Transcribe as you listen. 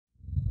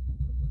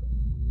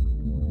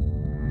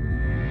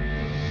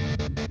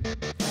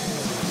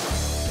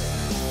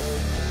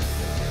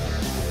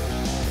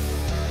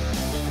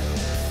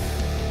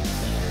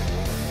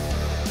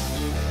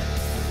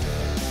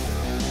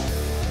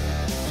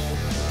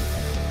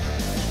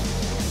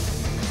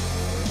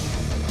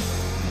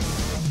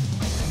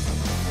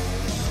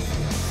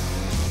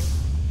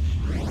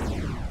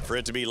For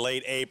it to be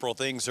late April,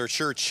 things are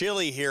sure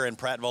chilly here in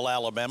Prattville,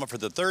 Alabama for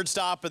the third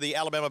stop of the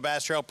Alabama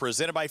Bass Trail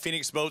presented by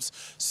Phoenix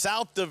Boats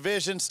South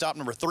Division. Stop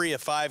number 3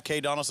 of 5.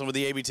 Kay Donaldson with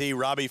the ABT,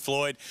 Robbie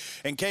Floyd.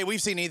 And Kay,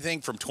 we've seen anything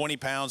from 20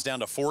 pounds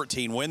down to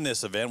 14 win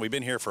this event. We've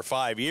been here for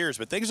 5 years,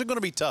 but things are going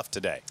to be tough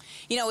today.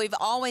 You know, we've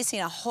always seen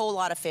a whole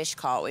lot of fish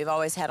caught. We've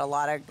always had a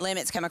lot of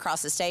limits come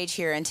across the stage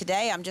here, and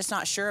today I'm just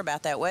not sure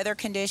about that. Weather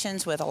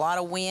conditions with a lot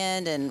of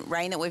wind and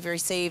rain that we've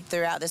received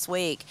throughout this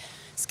week.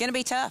 It's going to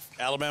be tough.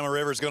 Alabama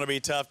River is going to be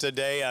tough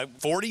today.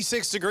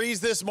 46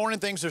 degrees this morning.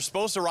 Things are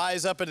supposed to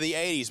rise up into the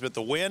 80s, but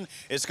the wind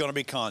is going to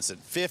be constant,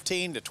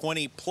 15 to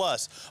 20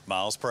 plus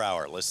miles per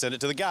hour. Let's send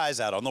it to the guys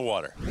out on the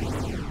water.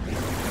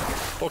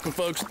 Welcome,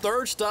 folks.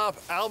 Third stop,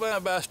 Alabama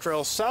Bass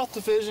Trail South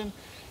Division,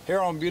 here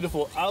on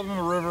beautiful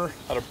Alabama River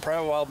out of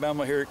Prattville,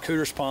 Alabama, here at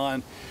Cooter's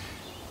Pond.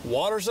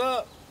 Water's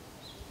up.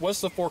 What's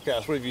the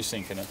forecast? What have you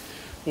seen, Kenneth?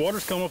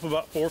 Water's come up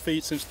about 4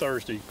 feet since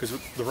Thursday because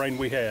of the rain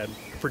we had.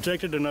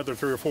 Projected another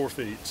 3 or 4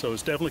 feet, so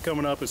it's definitely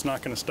coming up. It's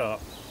not going to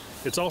stop.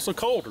 It's also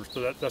colder,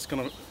 so that's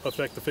going to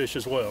affect the fish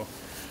as well.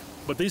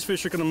 But these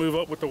fish are going to move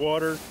up with the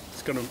water.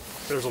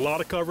 There's a lot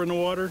of cover in the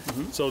water,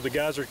 so the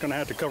guys are going to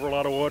have to cover a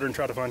lot of water and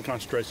try to find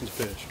concentrations of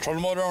fish.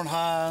 Trolling motor on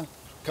high,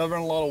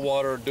 covering a lot of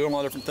water, doing a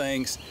lot of different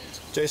things.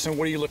 Jason,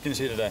 what are you looking to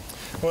see today?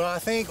 Well, I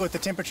think with the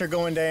temperature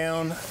going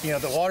down, you know,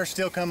 the water's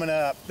still coming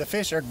up, the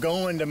fish are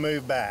going to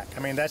move back. I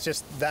mean, that's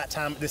just that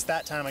time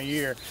of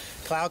year.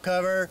 Cloud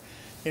cover,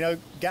 you know,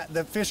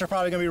 the fish are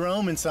probably going to be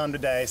roaming some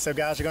today, so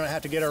guys are going to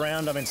have to get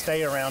around them and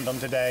stay around them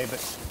today, but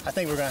I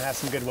think we're going to have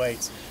some good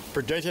weights.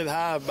 Projected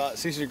high about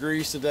 60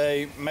 degrees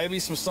today, maybe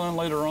some sun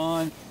later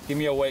on. Give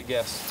me a weight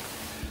guess.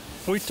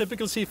 We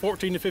typically see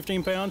 14 to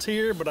 15 pounds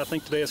here, but I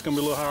think today it's going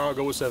to be a little higher. I'll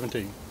go with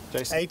 17.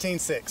 Jason?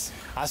 18.6.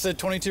 I said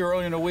 22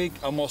 earlier in the week.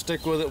 I'm going to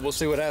stick with it. We'll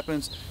see what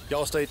happens.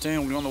 Y'all stay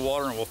tuned. We'll go on the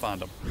water and we'll find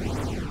them.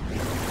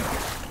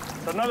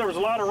 I know there was a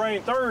lot of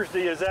rain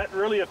Thursday. Has that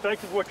really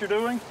affected what you're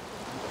doing?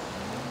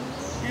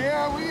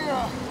 Yeah,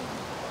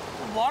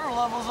 the water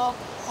level's up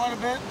quite a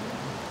bit.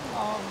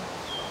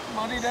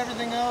 Muddied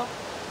everything up.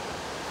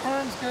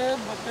 Current's good,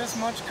 but this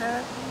much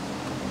current,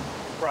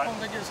 right, I don't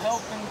think it's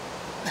helping.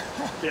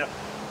 Yeah.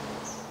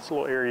 It's a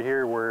little area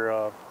here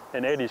where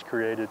an eddy's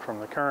created from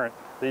the current.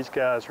 These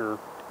guys are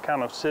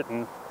kind of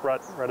sitting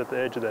right at the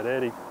edge of that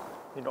eddy.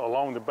 You know,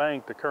 along the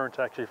bank, the current's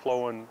actually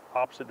flowing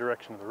opposite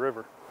direction of the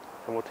river.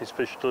 And what these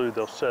fish do,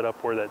 they'll set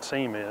up where that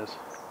seam is.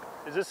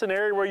 Is this an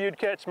area where you'd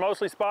catch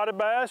mostly spotted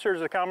bass, or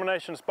is it a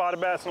combination of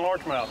spotted bass and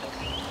largemouth?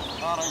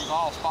 Not even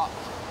all spots.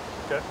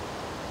 Okay.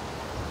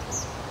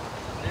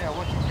 Yeah,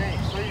 what you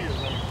can't see is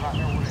that right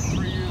there where that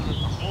tree is,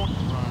 there's a point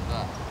that runs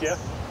out. Yeah.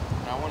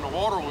 Now, when the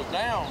water was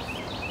down,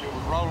 it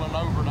was rolling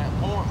over that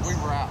point. We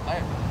were out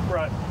there.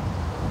 Right.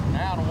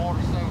 Now the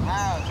water's so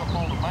high, it's up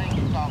on the bank.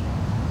 It's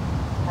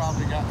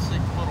probably got 6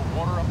 foot of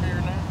water up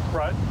here now.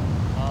 Right.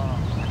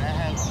 And that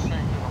has affected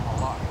them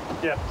a lot.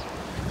 Yeah.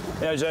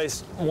 You know,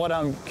 Jace, what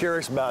I'm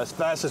curious about, as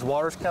fast as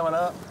water's coming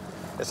up,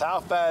 is how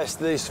fast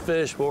these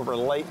fish will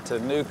relate to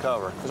new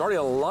cover. There's already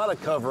a lot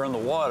of cover in the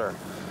water,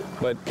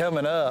 but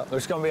coming up,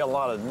 there's going to be a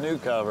lot of new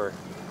cover.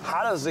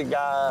 How does the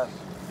guy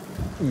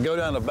go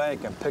down the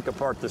bank and pick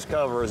apart this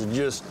cover? Is it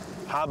just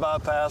high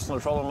bypass on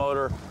the trolling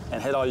motor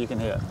and hit all you can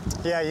hit?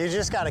 Yeah, you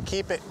just got to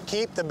keep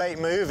the bait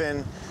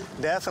moving,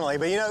 definitely.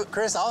 But you know,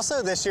 Chris,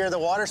 also this year the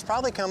water's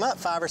probably come up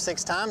 5 or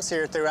 6 times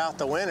here throughout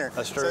the winter.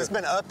 That's true. So it's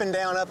been up and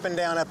down, up and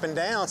down, up and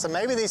down. So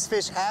maybe these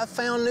fish have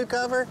found new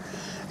cover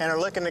and are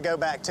looking to go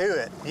back to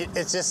it.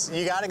 It's just,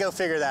 you got to go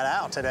figure that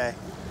out today.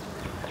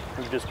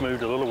 We just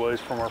moved a little ways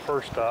from our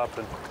first stop,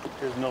 and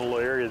here's another little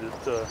area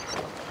that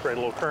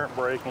created a little current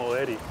break and a little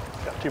eddy.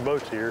 Got 2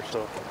 boats here,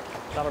 so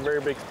not a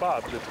very big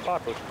spot, but it's a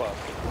popular spot.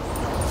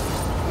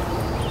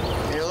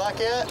 Your luck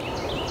yet?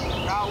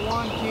 Got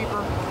one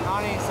keeper,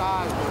 not any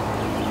size,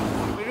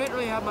 but we didn't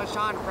really have much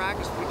time to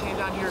practice. We came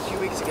down here a few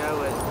weeks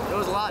ago, and it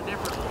was a lot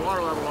different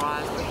water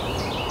level-wise,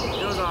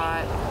 but it was all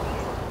right.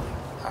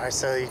 All right,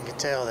 so you can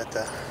tell that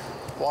the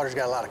water's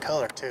got a lot of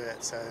color to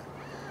it. So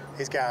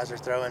these guys are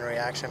throwing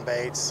reaction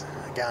baits.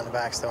 The guy in the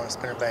back's throwing a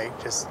spinner bait,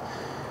 just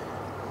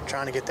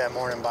trying to get that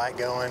morning bite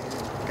going.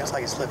 Looks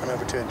like he's flipping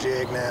over to a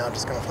jig now.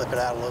 Just gonna flip it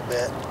out a little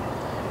bit.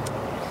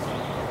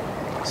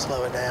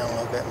 Slow it down a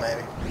little bit,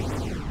 maybe.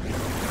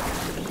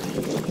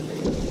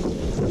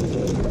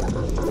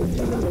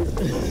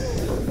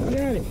 We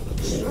got him.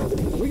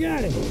 We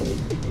got him.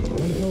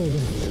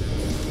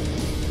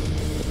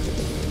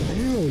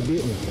 Now we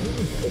didn't.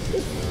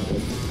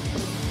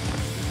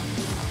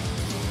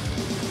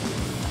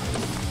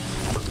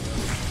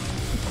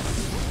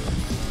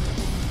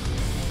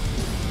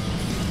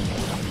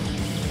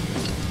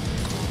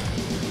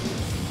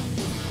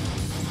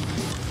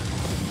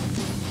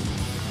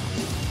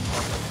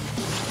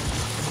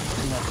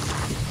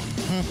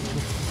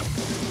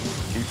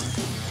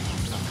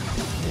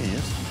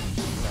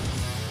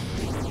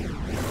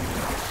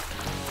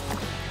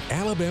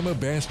 Alabama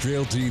Bass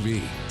Trail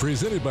TV,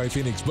 presented by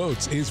Phoenix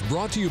Boats, is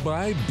brought to you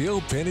by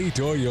Bill Penny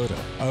Toyota,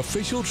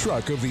 official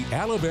truck of the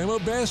Alabama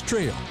Bass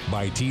Trail,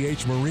 by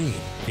TH Marine,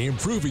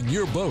 improving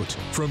your boat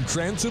from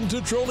transom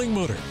to trolling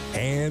motor,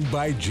 and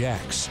by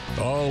Jax,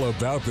 all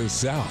about the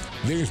South.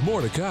 There's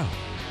more to come.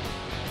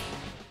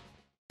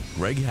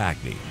 Greg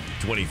Hackney,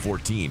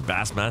 2014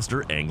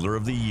 Bassmaster Angler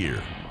of the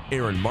Year.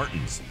 Aaron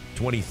Martins,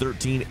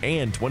 2013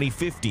 and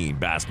 2015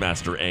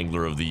 Bassmaster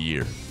Angler of the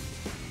Year.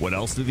 What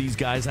else do these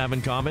guys have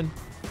in common?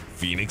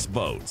 Phoenix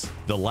Boats.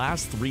 The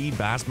last 3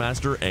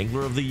 Bassmaster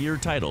Angler of the Year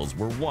titles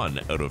were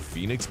won out of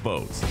Phoenix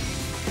Boats.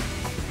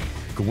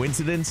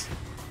 Coincidence?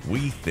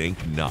 We think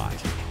not.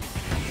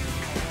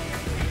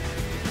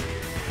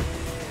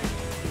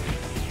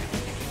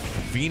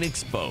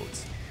 Phoenix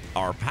Boats.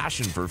 Our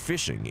passion for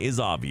fishing is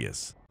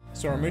obvious.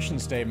 So our mission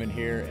statement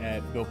here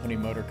at Bill Penny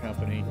Motor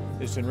Company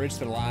is to enrich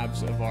the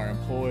lives of our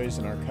employees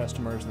and our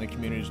customers and the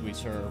communities we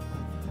serve.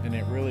 And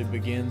it really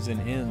begins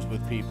and ends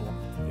with people.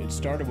 It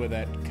started with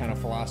that kind of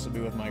philosophy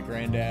with my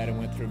granddad and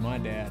went through my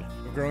dad.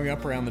 Growing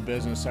up around the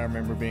business, I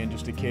remember being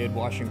just a kid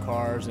washing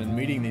cars and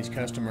meeting these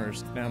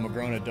customers. Now I'm a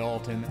grown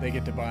adult and they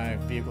get to buy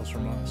vehicles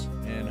from us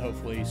and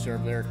hopefully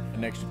serve their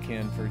next of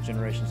kin for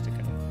generations to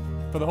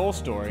come. For the whole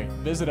story,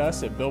 visit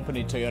us at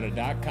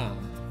BillPennyToyota.com,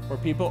 where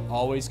people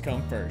always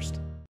come first.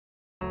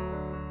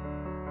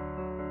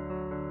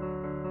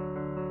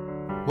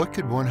 What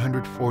could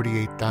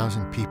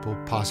 148,000 people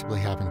possibly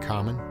have in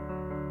common?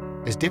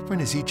 As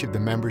different as each of the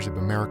members of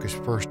America's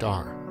First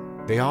are,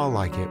 they all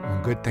like it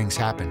when good things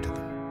happen to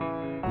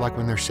them. Like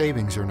when their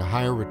savings earn a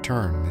higher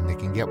return than they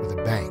can get with a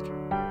bank,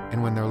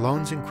 and when their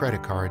loans and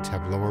credit cards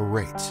have lower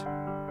rates.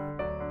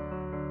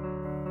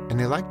 And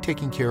they like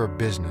taking care of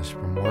business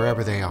from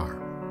wherever they are.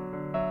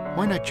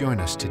 Why not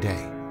join us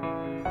today?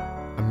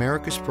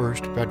 America's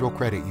First Federal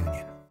Credit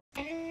Union.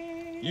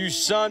 You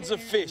sons of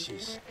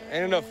fishes.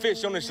 Ain't enough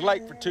fish on this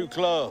lake for 2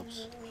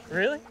 clubs.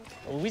 Really?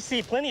 Well, we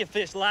see plenty of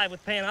fish live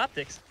with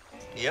Panoptics.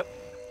 Yep.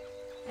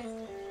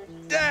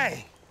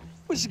 Dang!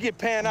 We should get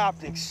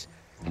Panoptics.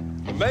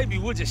 Maybe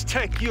we'll just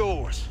take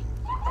yours.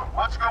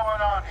 What's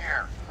going on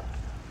here?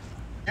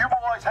 You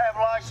boys have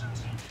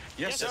license?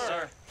 Yes,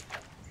 sir.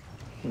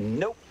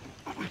 Nope.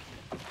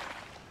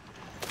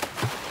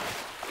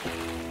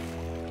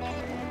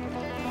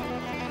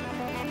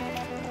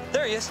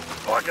 There he is.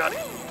 Oh, I got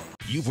him.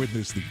 You've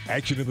witnessed the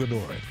action in the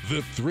North,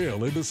 the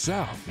thrill in the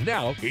South.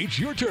 Now it's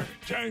your turn.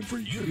 Time for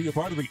you to be a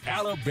part of the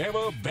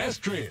Alabama Bass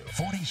Trail.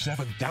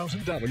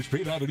 $47,000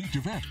 paid out at each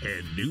event.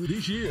 And new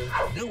this year,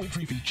 no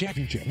entry fee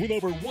championship with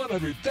over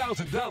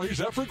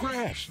 $100,000 up for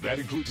grabs. That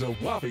includes a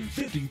whopping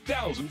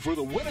 $50,000 for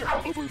the winner.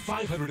 Over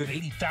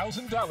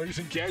 $580,000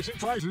 in cash and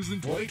prizes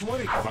in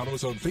 2020. Follow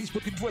us on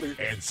Facebook and Twitter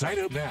and sign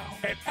up now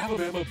at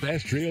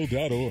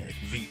AlabamaBassTrail.org.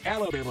 The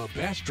Alabama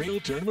Bass Trail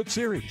Tournament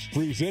Series,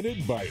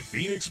 presented by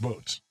Phoenix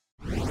Boats.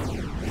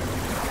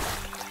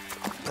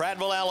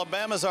 Prattville,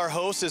 Alabama is our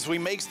host as we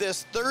make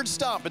this 3rd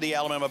stop at the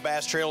Alabama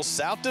Bass Trail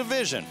South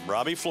Division.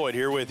 Robbie Floyd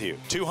here with you.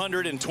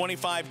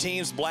 225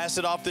 teams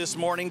blasted off this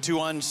morning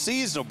to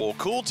unseasonable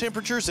cool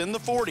temperatures in the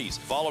 40s.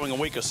 Following a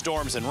week of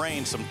storms and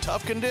rain, some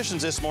tough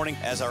conditions this morning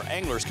as our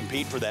anglers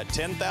compete for that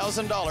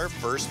 $10,000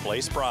 first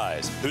place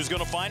prize. Who's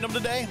going to find them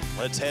today?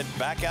 Let's head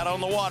back out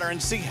on the water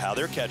and see how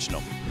they're catching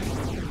them.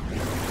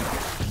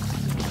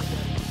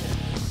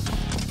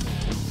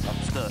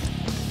 I'm stuck.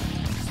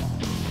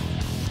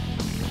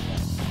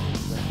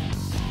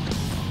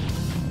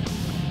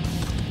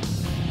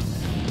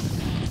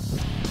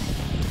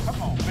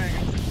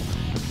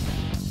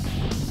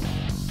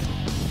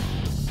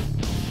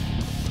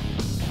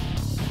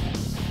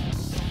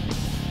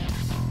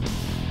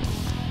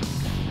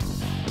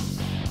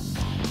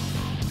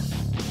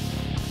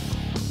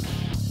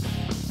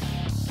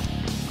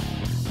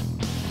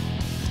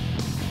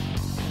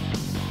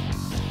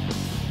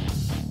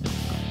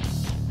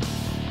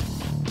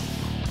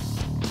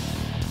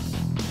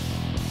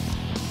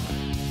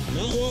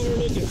 Not what we're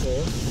looking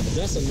for.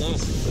 That's a nice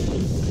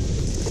one.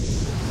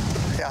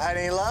 Y'all had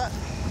any luck?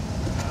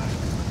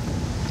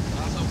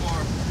 Not so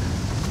far.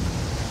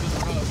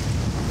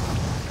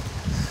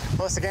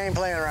 What's the game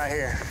plan right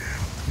here?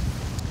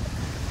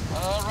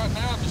 Right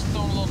now, I'm just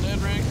throwing a little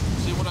Ned rig,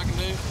 see what I can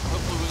do.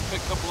 Hopefully we can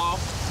pick a couple off.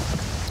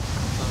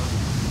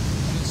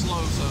 It's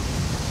slow, so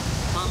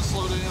trying to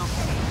slow down.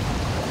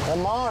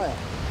 Good morning.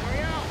 How are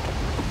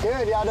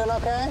y'all? Good, y'all doing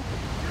okay?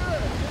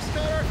 Good. Just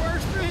got our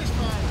first fish,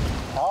 man.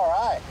 All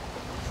right.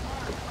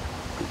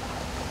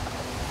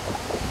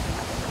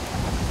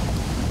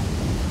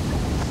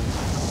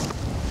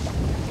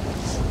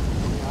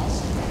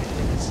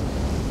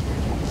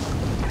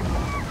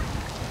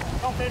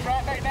 Don't fish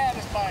right back down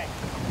this bank.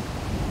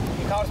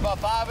 You caught us about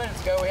 5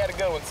 minutes ago. We had a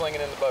good one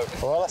slinging in the boat.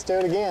 Well, let's do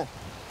it again.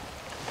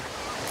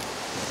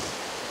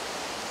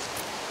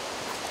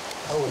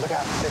 Oh, look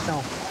out. Fish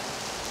on.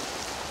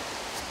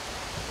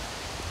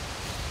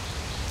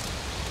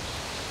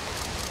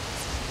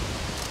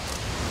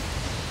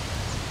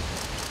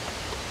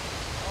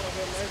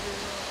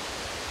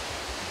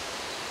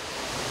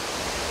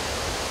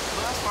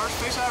 That's First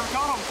fish I ever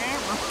caught on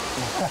camera.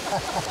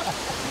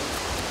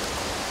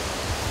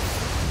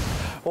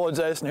 Well,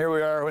 Jason, here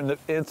we are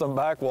in some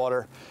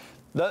backwater.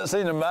 Doesn't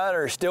seem to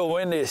matter. It's still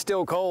windy. It's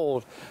still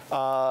cold.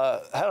 Had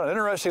an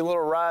interesting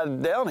little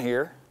ride down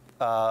here.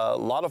 A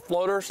lot of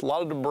floaters, a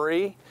lot of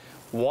debris.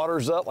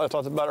 Water's up, like I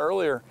talked about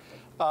earlier.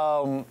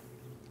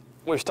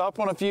 We stopped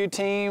on a few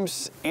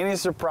teams. Any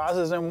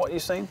surprises in what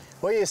you've seen?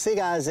 Well, you see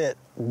guys that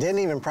didn't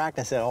even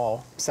practice at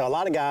all. So a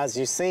lot of guys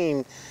you've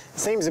seen,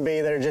 seems to be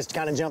they're just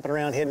kind of jumping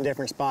around, hitting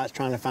different spots,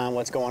 trying to find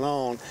what's going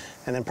on,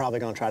 and then probably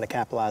going to try to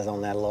capitalize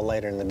on that a little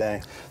later in the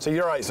day. So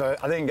you're right. So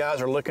I think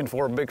guys are looking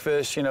for big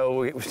fish. You know,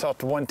 we talked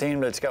to one team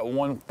that's got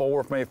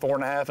 1.4, maybe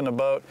 4.5 in the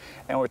boat,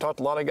 and we talked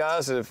to a lot of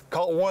guys that have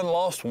caught one,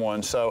 lost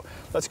one. So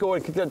let's go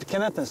and get to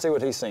Kenneth and see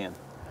what he's seeing.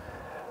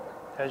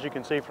 As you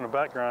can see from the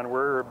background,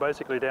 we're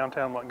basically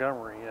downtown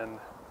Montgomery, and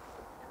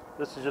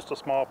this is just a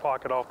small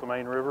pocket off the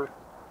main river.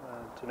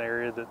 It's an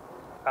area that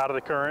out of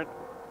the current.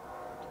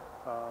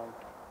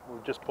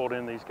 We've just pulled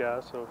in these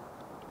guys, so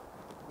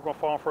we're going to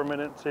fall for a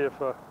minute and see if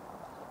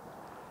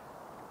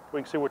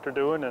we can see what they're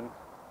doing, and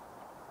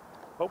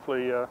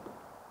hopefully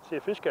see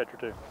a fish catch or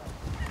two.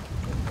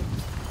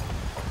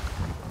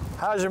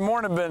 How's your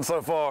morning been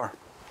so far?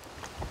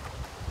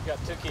 We got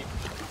 2 keepers.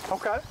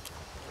 Okay.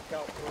 We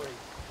caught 3.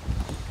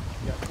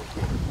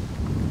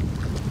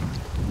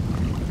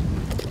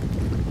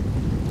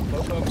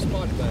 Both of them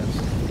spotted bass.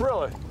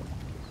 Really?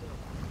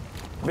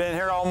 Been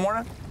here all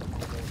morning?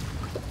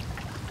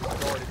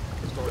 Started.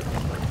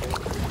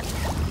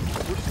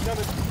 We're just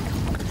coming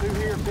through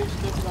here,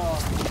 fishing this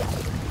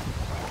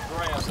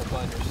grass up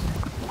under us.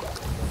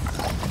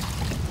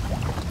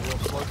 Real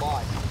slow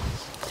bite.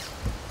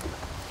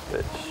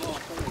 Fish.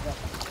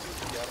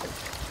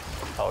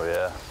 Oh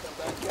yeah. Come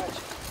back and catch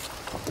it.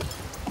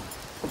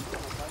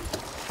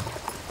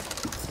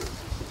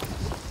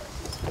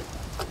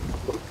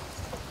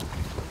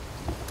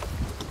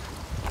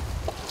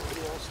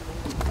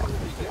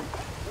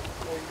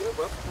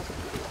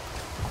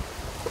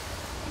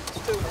 It's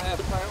 2.5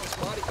 pound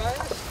spotty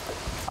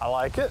bass. I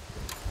like it.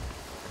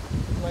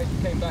 Glad you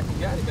came back and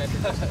got him after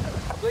this.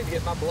 I believe you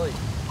hit my blade.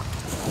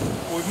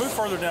 Well, we moved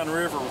further down the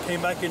river. We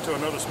came back into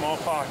another small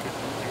pocket,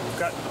 and we've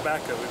got to the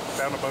back of it. We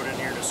found a boat in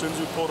here, and as soon as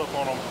we pulled up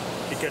on them,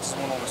 he catches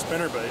one on the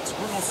spinner bait. So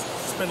we're going to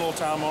spend a little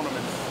time on them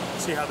and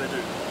see how they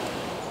do.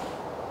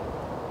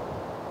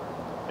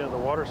 You know,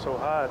 the water's so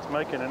high, it's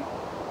making it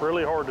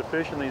really hard to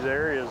fish in these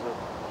areas.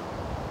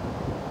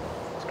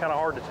 It's kind of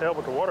hard to tell,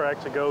 but the water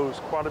actually goes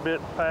quite a bit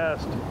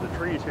past the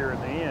trees here in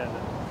the end.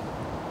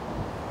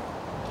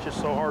 It's just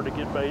so hard to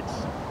get baits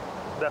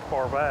that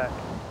far back.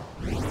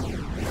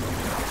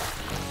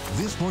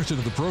 This portion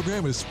of the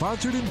program is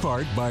sponsored in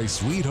part by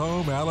Sweet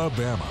Home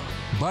Alabama,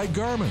 by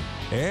Garmin,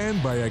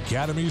 and by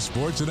Academy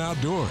Sports and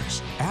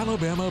Outdoors.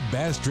 Alabama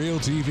Bass Trail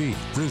TV,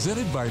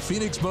 presented by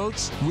Phoenix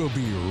Boats, will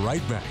be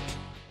right back.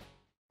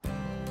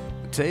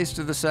 The taste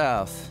of the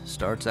South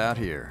starts out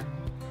here.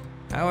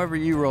 However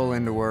you roll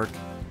into work,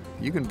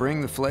 you can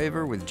bring the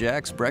flavor with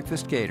Jack's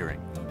Breakfast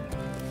Catering.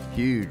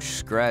 Huge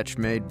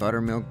scratch-made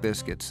buttermilk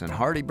biscuits and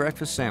hearty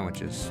breakfast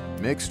sandwiches,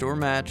 mixed or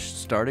matched,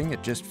 starting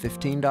at just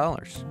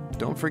 $15.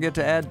 Don't forget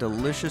to add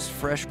delicious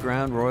fresh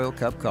ground Royal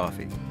Cup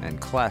coffee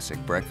and classic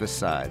breakfast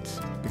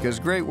sides, because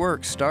great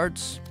work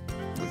starts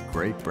with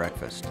great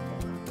breakfast.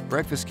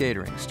 Breakfast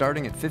catering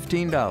starting at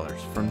 $15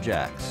 from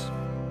Jack's.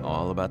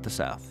 All about the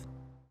South.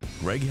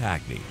 Greg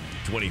Hackney,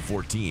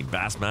 2014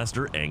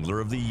 Bassmaster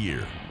Angler of the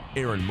Year.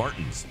 Aaron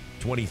Martins,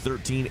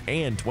 2013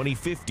 and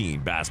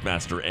 2015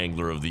 Bassmaster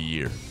Angler of the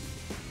Year.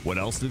 What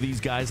else do these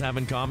guys have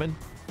in common?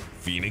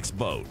 Phoenix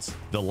Boats.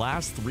 The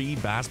last 3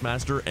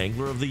 Bassmaster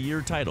Angler of the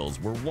Year titles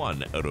were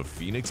won out of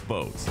Phoenix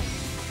Boats.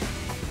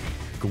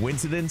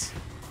 Coincidence?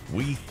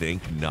 We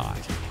think not.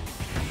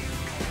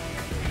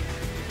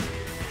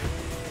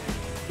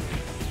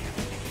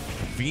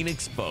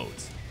 Phoenix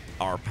Boats.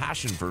 Our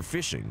passion for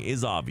fishing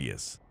is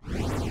obvious.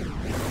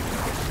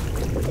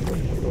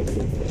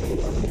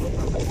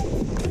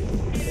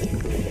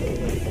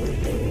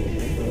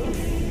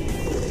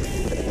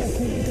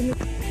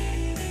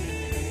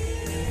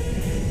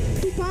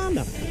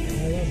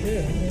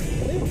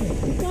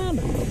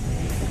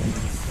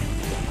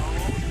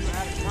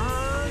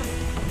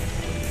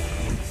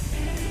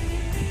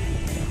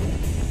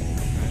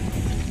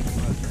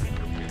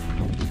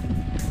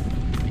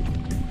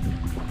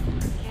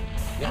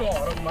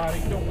 God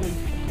almighty, don't we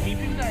keep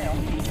him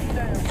down, keep him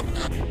down.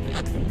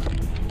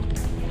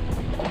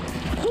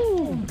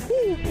 Woo,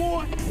 woo,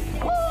 boy.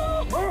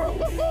 Woo, woo,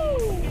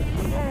 woo.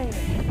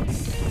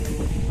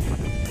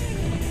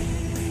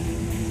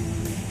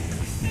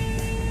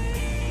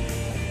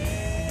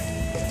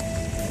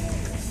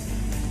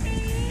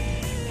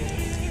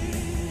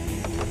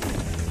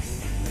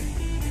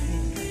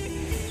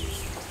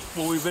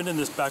 Well, we've been in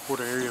this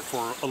backwater area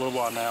for a little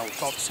while now. We've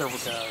talked to several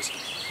guys.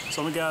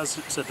 Some of the guys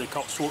said they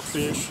caught short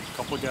fish. A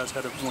couple of guys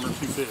had 1 or 2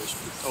 fish.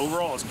 But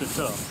overall, it's been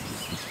tough.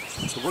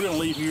 So we're going to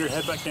leave here,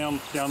 head back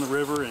down the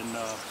river, and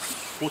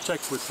we'll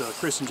check with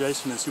Chris and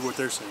Jason and see what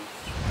they're seeing.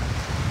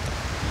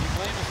 You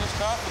believe us this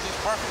cut with this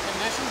perfect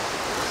condition?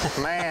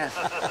 Man.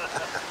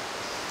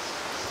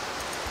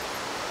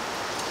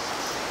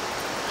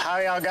 How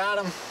y'all got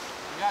them?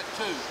 We got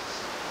 2.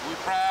 We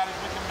proud as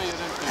we can be of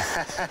them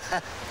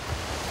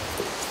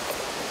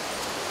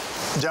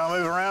 2. Did y'all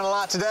move around a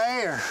lot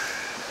today, or?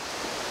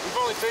 We've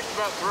only fished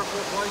about 3 or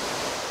 4 places.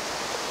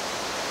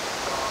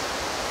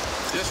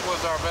 This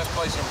was our best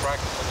place in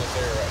practice in this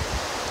area.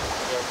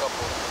 We got a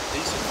couple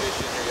decent fish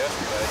in here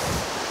yesterday.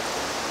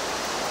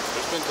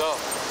 It's been tough.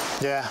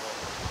 Yeah.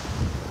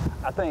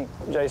 I think,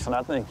 Jason,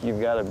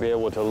 you've got to be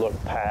able to look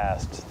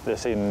past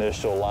this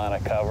initial line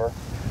of cover.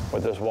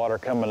 With this water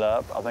coming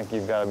up, I think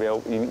you've got to be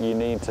able, you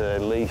need to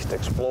at least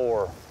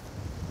explore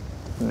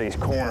these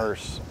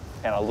corners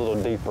and a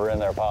little deeper in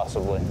there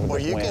possibly. Well,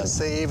 you can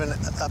see even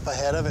up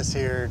ahead of us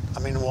here, I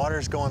mean,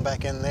 water's going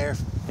back in there.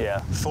 Yeah.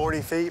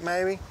 40 feet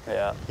maybe.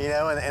 Yeah. You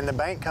know, and the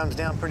bank comes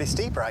down pretty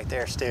steep right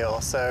there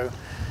still. So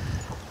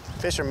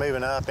fish are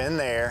moving up in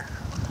there.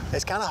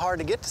 It's kind of hard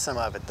to get to some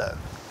of it though.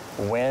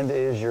 Wind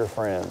is your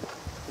friend.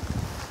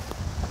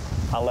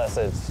 Unless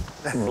it's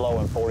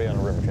blowing 40 on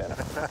the river channel.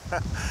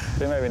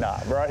 So maybe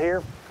not, but right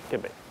here,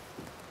 could be.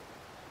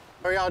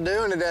 What are y'all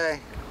doing today?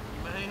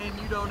 Man,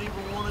 you don't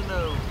even want to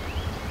know.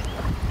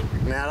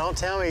 Now, don't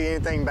tell me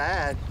anything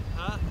bad.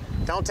 Huh?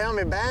 Don't tell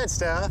me bad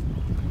stuff. I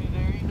mean,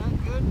 there ain't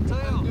nothing good to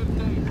tell.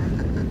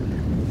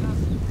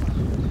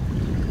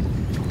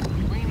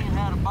 We ain't even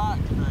had a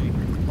bite today.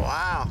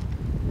 Wow.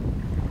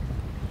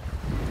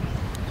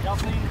 Y'all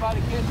see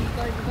anybody catch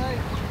anything today?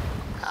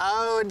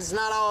 Oh, it's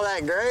not all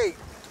that great.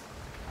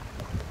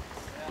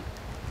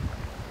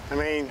 I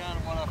mean, kind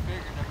of what I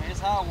figured. I mean, it's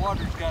high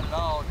water's got it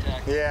all,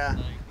 Jack. Yeah.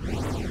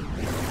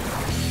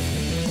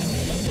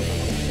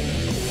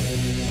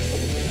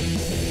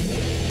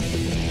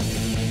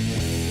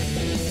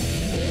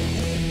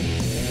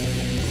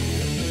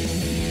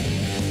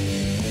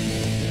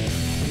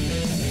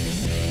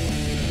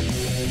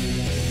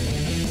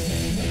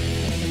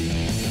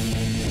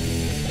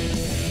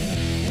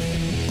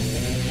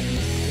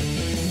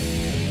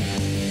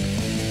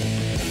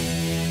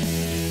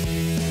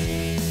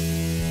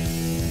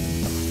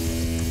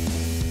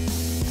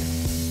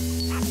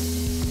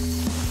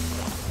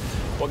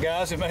 Well,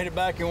 guys, we made it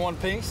back in one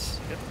piece.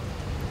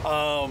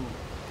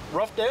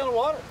 Rough day on the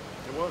water.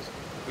 It was.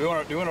 Do you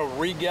want to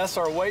re-guess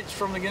our weights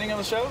from the beginning of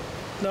the show?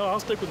 No, I'll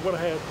stick with what I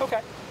had.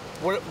 Okay.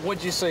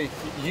 What'd you see?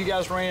 You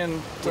guys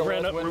ran. We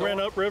ran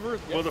upriver.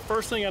 Yeah. Well, the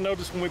first thing I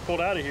noticed when we pulled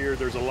out of here,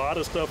 there's a lot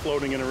of stuff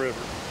floating in the river.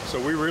 So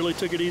we really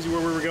took it easy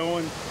where we were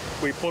going.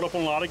 We pulled up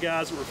on a lot of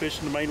guys that were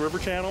fishing the main river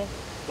channel.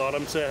 A lot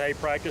of them said, hey,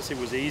 practice, it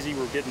was easy.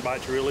 We're getting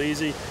bites real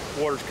easy.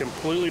 Water's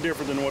completely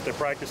different than what they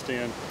practiced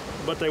in,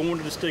 but they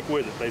wanted to stick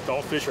with it. They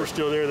thought fish were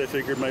still there. They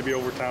figured maybe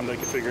over time they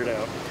could figure it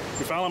out.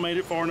 We finally made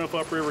it far enough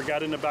upriver,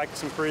 got in the back of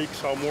some creeks,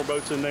 saw more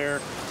boats in there.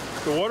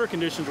 The water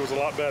conditions was a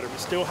lot better, but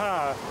still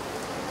high.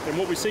 And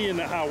what we see in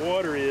that high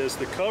water is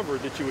the cover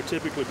that you would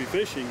typically be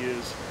fishing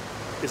is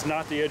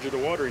not the edge of the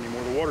water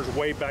anymore. The water's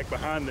way back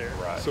behind there.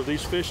 Right. So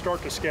these fish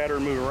start to scatter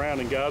and move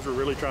around, and guys were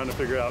really trying to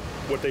figure out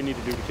what they need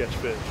to do to catch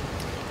fish.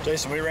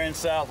 Jason, we ran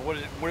south.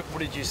 What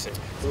did you see?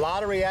 A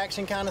lot of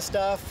reaction kind of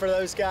stuff for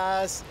those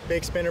guys.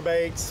 Big spinner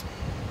baits,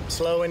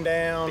 slowing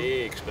down.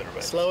 Big spinner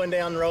baits. Slowing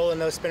down, rolling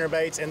those spinner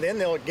baits, and then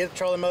they'll get the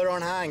trolling motor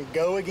on high and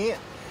go again.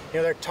 You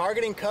know, they're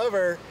targeting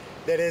cover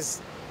that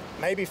is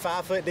maybe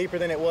 5 foot deeper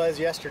than it was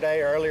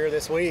yesterday or earlier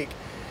this week.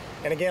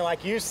 And again,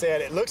 like you said,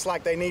 it looks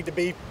like they need to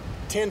be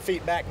 10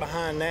 feet back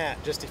behind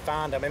that just to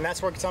find them. And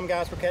that's where some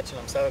guys were catching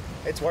them, so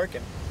it's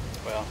working.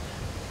 Well,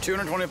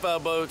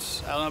 225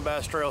 boats, Alabama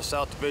Bass Trail,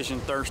 South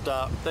Division, third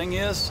stop. Thing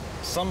is,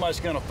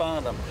 somebody's gonna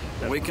find them.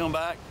 When we come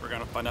back, we're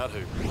gonna find out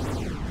who.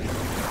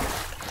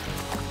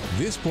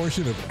 This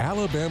portion of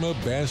Alabama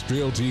Bass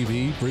Trail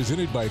TV,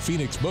 presented by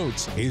Phoenix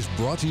Boats, is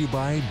brought to you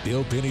by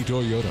Bill Penny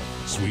Toyota,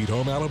 Sweet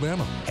Home,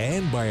 Alabama,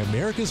 and by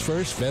America's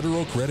First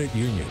Federal Credit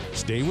Union.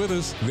 Stay with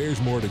us,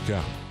 there's more to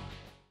come.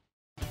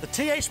 The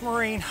TH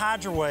Marine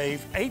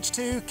Hydrowave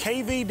H2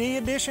 KVD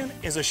Edition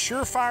is a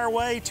surefire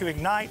way to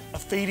ignite a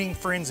feeding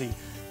frenzy.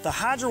 The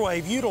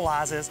Hydrowave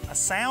utilizes a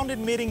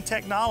sound-emitting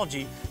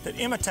technology that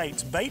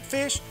imitates bait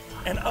fish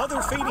and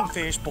other feeding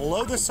fish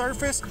below the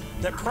surface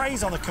that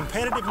preys on the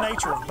competitive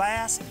nature of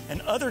bass and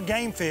other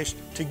game fish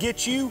to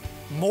get you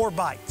more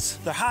bites.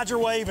 The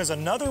Hydrowave is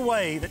another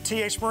way that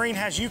TH Marine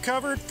has you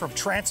covered from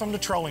transom to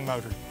trolling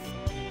motor.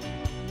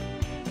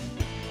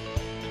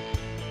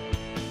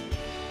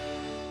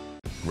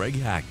 Greg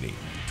Hackney,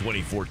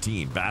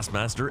 2014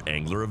 Bassmaster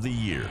Angler of the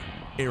Year.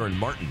 Aaron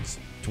Martins,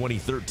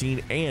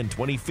 2013 and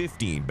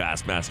 2015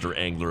 Bassmaster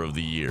Angler of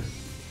the Year.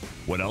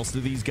 What else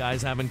do these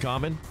guys have in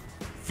common?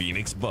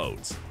 Phoenix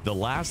Boats. The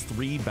last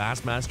 3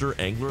 Bassmaster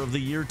Angler of the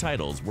Year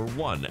titles were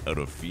won out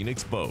of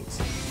Phoenix Boats.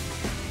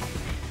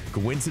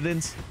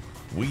 Coincidence?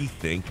 We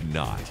think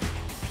not.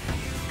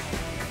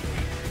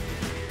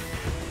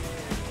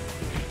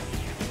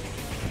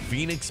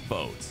 Phoenix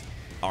Boats.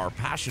 Our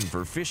passion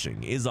for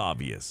fishing is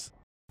obvious.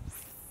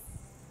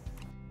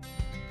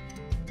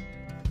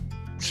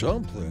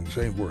 Some things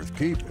ain't worth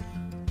keeping.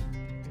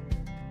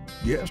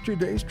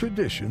 Yesterday's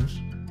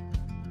traditions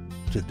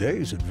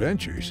Today's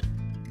adventures,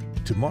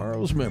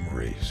 tomorrow's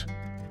memories.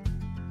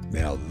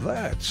 Now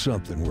that's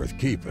something worth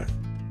keeping.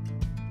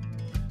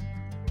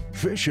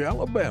 Fish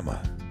Alabama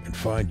and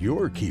find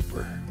your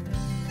keeper.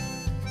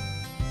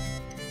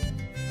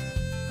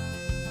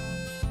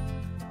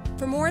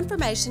 For more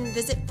information,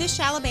 visit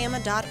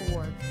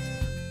fishalabama.org.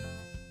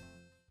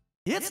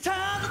 It's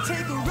time to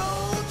take a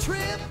road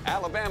trip.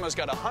 Alabama's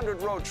got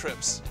 100 road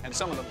trips, and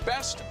some of the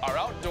best are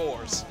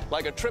outdoors,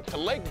 like a trip to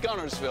Lake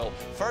Gunnersville.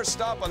 First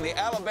stop on the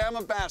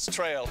Alabama Bass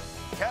Trail.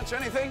 Catch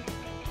anything?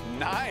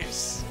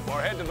 Nice. Or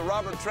head to the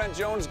Robert Trent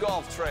Jones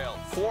Golf Trail.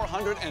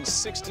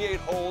 468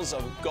 holes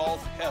of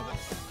golf heaven.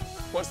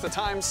 What's the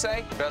time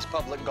say? Best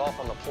public golf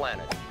on the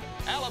planet.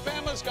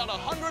 Alabama's got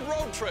 100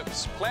 road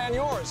trips. Plan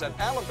yours at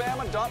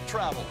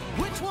alabama.travel.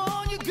 Which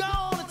one you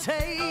gonna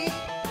take?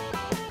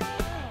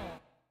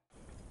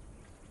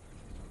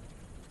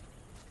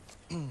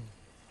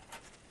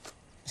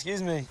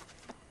 Excuse me.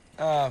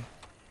 Do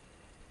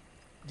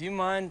you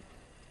mind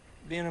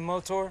being a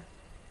motor?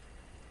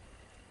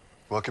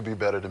 What could be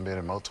better than being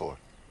a motor?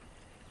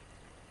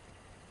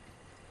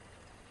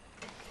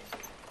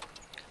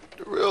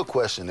 The real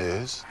question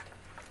is,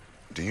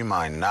 do you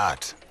mind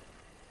not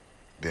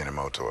being a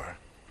motor?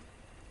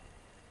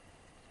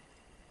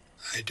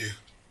 I do.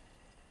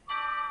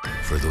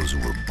 For those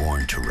who were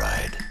born to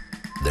ride,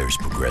 there's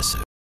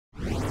Progressive.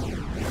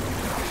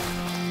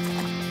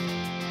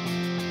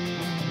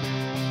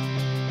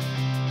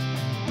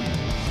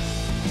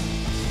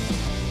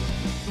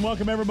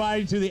 Welcome,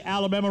 everybody, to the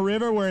Alabama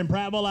River. We're in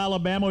Prattville,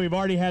 Alabama. We've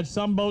already had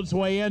some boats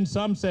weigh in.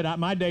 Some said,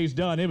 my day's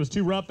done. It was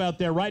too rough out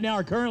there. Right now,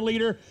 our current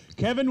leader,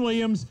 Kevin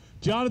Williams,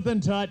 Jonathan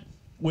Tutt,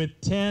 with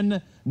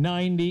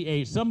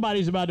 1098.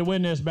 Somebody's about to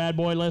win this bad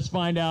boy. Let's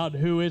find out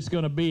who it's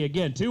going to be.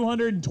 Again,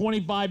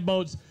 225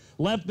 boats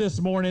left this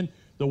morning.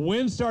 The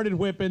wind started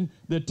whipping.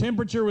 The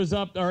temperature was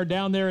up or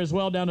down there as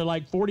well, down to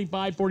like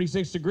 45,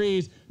 46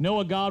 degrees.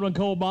 Noah Godwin,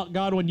 Cole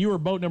Godwin, you were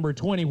boat number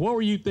 20. What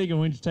were you thinking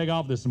when you take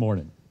off this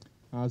morning?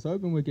 I was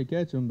hoping we could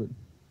catch them, but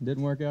it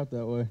didn't work out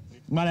that way.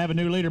 Might have a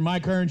new leader,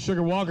 Mike Hearn,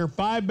 Sugar Walker,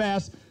 5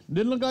 bass.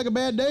 Didn't look like a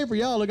bad day for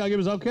y'all. Looked like it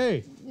was okay.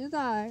 It was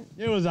all right.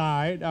 It was all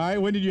right. All right.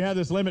 When did you have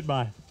this limit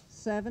by?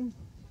 7.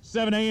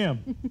 7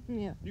 a.m.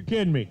 Yeah. You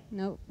kidding me?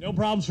 Nope. No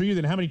problems for you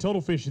then. How many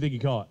total fish do you think you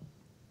caught?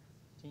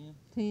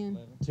 10.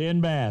 10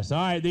 bass. All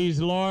right. These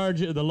the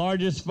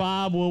largest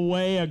 5 will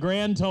weigh a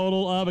grand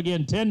total of,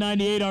 again,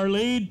 1098 our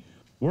lead.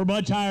 We're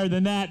much higher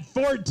than that.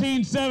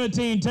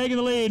 14-17 taking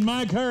the lead.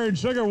 Mike Hearn,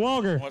 Sugar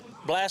Walker.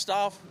 Blast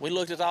off, we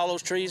looked at all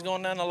those trees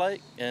going down the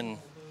lake, and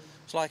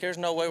it's like there's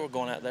no way we're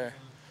going out there.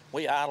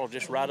 We idled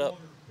just right up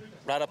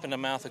in the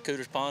mouth of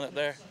Cooter's Pond up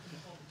there,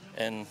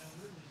 and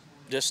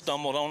just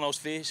stumbled on those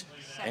fish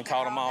and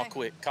caught them all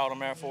quick. Caught them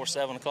there before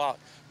 7 o'clock,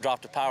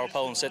 dropped a power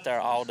pole and sit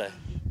there all day.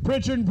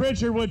 Pritchard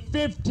with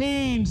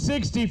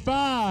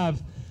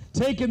 1565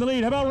 taking the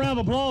lead. How about a round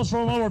of applause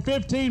for him, over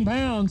 15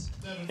 pounds?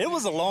 It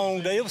was a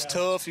long day. It was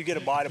tough. You get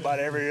a bite about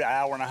every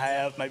hour and a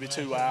half, maybe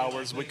 2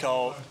 hours. We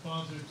caught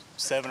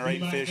 7 or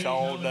 8 fish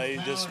all day.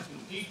 Just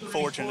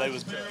fortunate they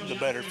was the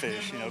better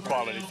fish,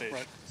 quality fish.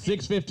 Right.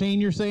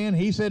 6:15 you're saying?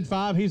 He said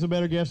 5. He's a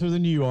better guesser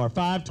than you are.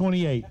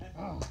 5:28.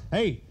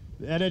 Hey,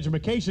 that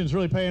education's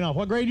really paying off.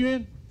 What grade are you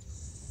in?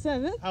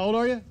 7. How old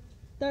are you?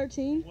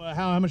 13. Well,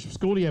 how much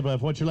school do you have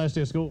left? What's your last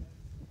day of school?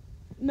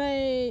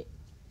 May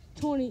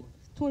 24th.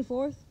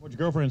 What's your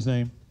girlfriend's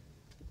name?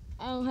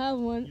 I don't have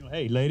one.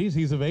 Hey, ladies,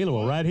 he's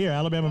available right here,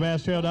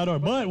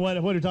 AlabamaBassTrail.org. But what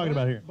are you talking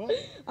about here?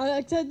 I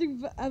like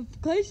technical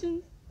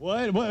applications.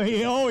 What?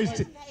 He always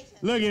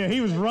look at it.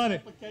 He was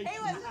running.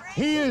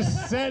 He is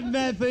setting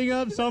that thing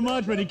up so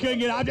much, but he couldn't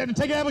get. I have to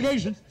take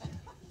applications.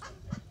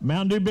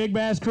 Mountain Dew Big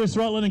Bass, Chris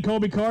Rutland and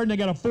Colby Carden. They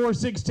got a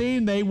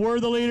 416. They were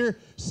the leader.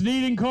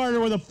 Sneed and Carter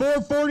with a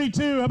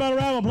 442. How about a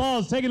round of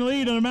applause taking the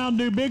lead on the Mountain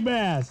Dew Big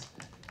Bass?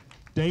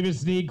 David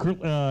Sneed,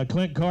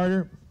 Clint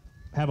Carter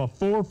have a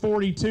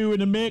 442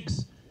 in the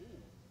mix.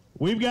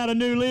 We've got a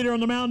new leader on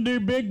the Mountain Dew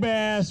Big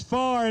Bass.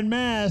 Farr and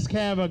Mask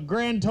have a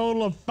grand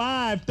total of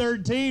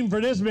 513 for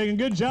this big, and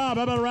good job.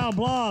 How about a round of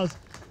applause?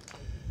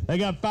 They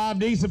got 5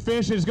 decent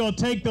fish. It's going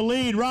to take the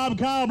lead. Rob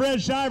Kyle,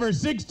 Brett Shiver,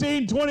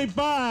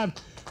 1625.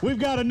 We've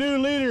got a new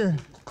leader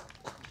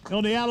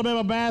on the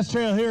Alabama Bass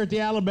Trail here at the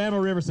Alabama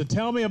River. So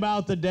tell me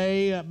about the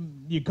day.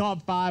 You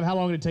caught 5. How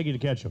long did it take you to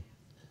catch them?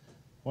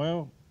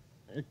 Well,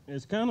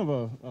 it's kind of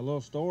a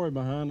little story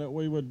behind it.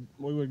 We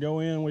would go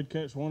in, we'd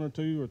catch 1 or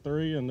 2 or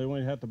 3, and then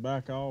we'd have to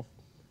back off,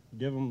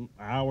 give them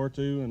an hour or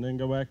 2, and then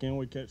go back in.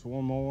 We'd catch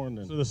 1 more, and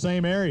then. So the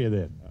same area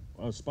then?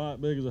 A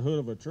spot big as the hood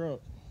of a truck.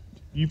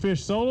 You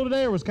fished solo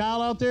today, or was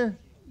Kyle out there?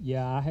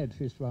 Yeah, I had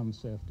fished by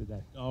myself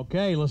today.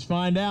 Okay, let's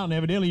find out. And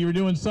evidently you were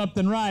doing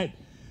something right.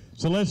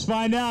 So let's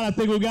find out. I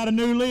think we've got a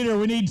new leader.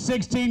 We need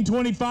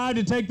 1625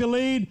 to take the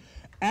lead.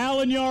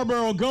 Alan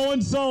Yarborough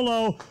going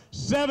solo,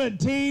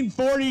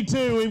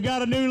 1742. We've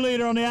got a new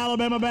leader on the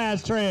Alabama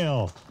Bass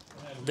Trail.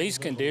 These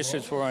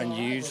conditions were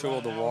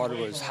unusual. The water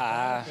was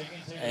high,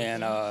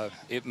 and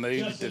it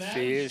moved the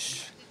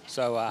fish.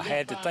 So I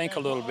had to think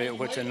a little bit,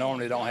 which I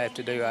normally don't have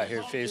to do out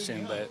here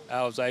fishing, but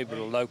I was able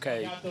to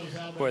locate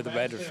where the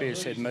better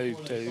fish had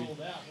moved to,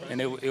 and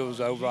it was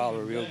overall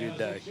a real good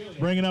day.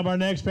 Bringing up our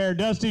next pair,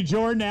 Dusty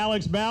Jordan,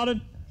 Alex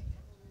Bowden.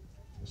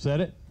 Said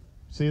it?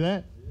 See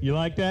that? You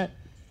like that?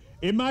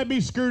 It might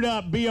be screwed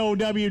up,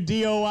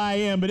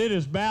 B-O-W-D-O-I-N, but it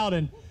is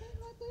Bowden.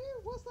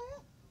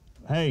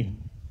 Hey,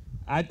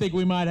 I think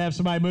we might have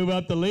somebody move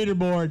up the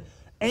leaderboard.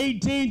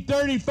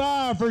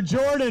 1835 for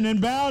Jordan,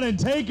 and Bowden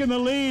taking the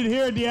lead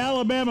here at the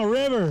Alabama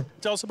River.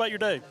 Tell us about your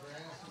day.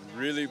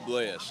 Really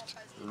blessed.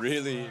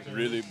 Really,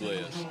 really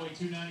blessed.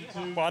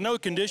 Well, I know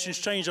conditions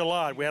changed a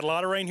lot. We had a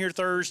lot of rain here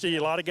Thursday.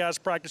 A lot of guys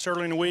practiced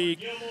early in the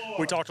week.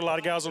 We talked to a lot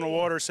of guys on the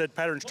water, said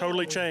patterns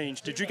totally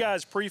changed. Did you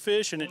guys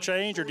pre-fish and it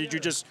changed, or did you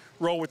just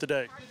roll with the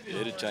day?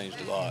 It had changed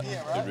a lot.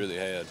 It really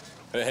had.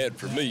 It had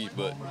for me,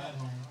 but...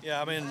 Yeah,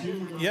 I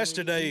mean,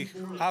 yesterday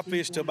I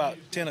fished till about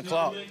 10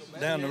 o'clock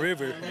down the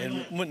river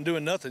and wasn't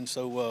doing nothing,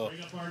 so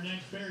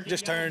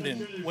just turned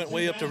and went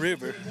way up the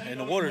river, and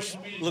the water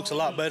looks a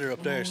lot better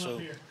up there,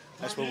 so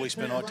that's where we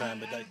spend our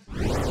time today.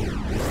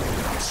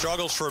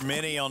 Struggles for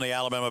many on the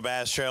Alabama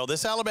Bass Trail.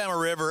 This Alabama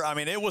River, I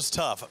mean, it was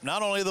tough.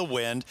 Not only the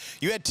wind,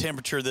 you had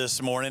temperature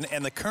this morning,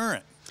 and the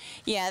current.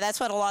 Yeah, that's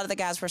what a lot of the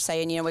guys were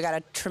saying. You know, we got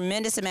a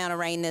tremendous amount of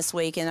rain this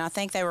week, and I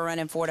think they were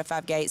running 4 to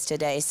 5 gates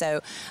today.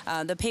 So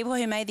the people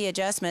who made the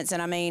adjustments,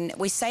 and I mean,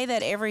 we say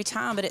that every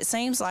time, but it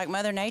seems like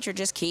Mother Nature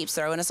just keeps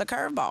throwing us a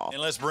curveball.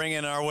 And let's bring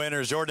in our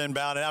winners, Jordan and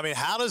Bowden. I mean,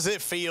 how does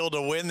it feel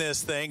to win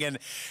this thing? And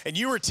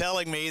you were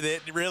telling me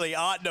that really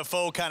Ott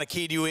Defoe kind of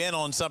keyed you in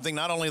on something,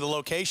 not only the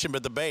location,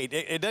 but the bait.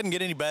 It doesn't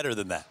get any better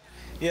than that.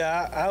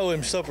 Yeah, I owe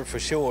him supper for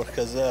sure,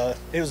 because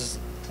it was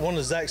one of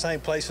the exact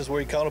same places where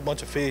he caught a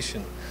bunch of fish,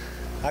 and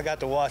I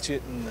got to watch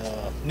it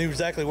and knew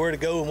exactly where to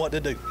go and what to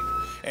do.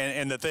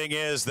 And the thing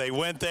is, they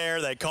went there,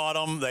 they caught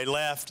them, they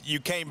left. You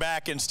came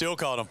back and still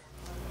caught them.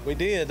 We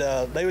did.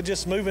 They were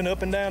just moving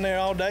up and down there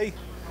all day,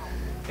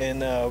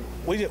 and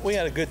we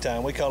had a good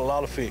time. We caught a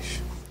lot of fish.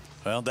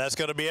 Well, that's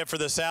going to be it for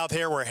the South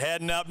here. We're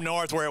heading up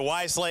north. We're at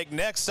Weiss Lake.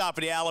 Next stop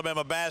at the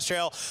Alabama Bass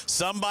Trail.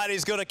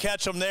 Somebody's going to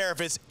catch them there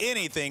if it's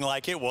anything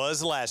like it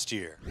was last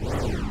year.